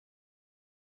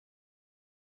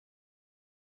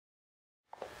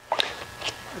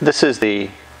This is the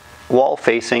wall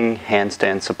facing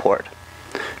handstand support.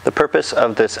 The purpose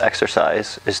of this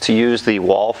exercise is to use the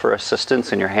wall for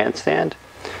assistance in your handstand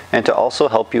and to also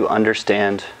help you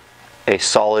understand a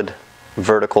solid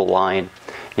vertical line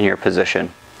in your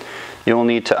position. You'll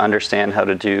need to understand how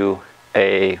to do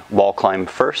a wall climb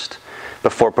first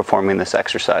before performing this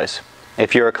exercise.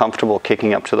 If you're comfortable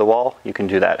kicking up to the wall, you can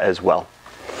do that as well.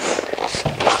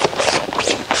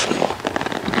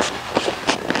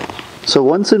 So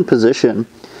once in position,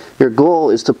 your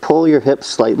goal is to pull your hips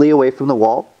slightly away from the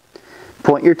wall,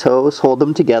 point your toes, hold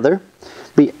them together,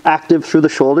 be active through the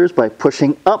shoulders by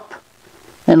pushing up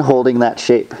and holding that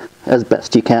shape as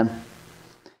best you can.